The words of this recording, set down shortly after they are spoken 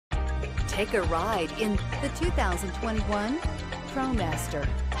Take a ride in the 2021 ProMaster.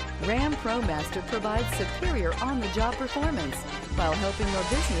 Ram ProMaster provides superior on-the-job performance while helping your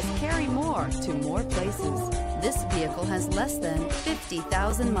business carry more to more places. This vehicle has less than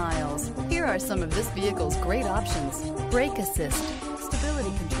 50,000 miles. Here are some of this vehicle's great options: brake assist,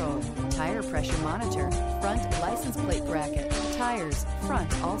 stability control, tire pressure monitor, front license plate bracket, tires,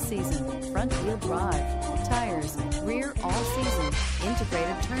 front all season, front wheel drive, tires, rear all season,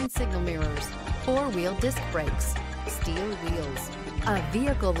 integrated turn signal mirrors, four-wheel disc brakes, steel wheels. A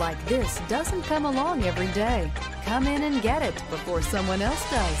vehicle like this doesn't come along every day. Come in and get it before someone else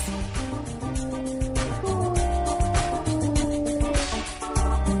does.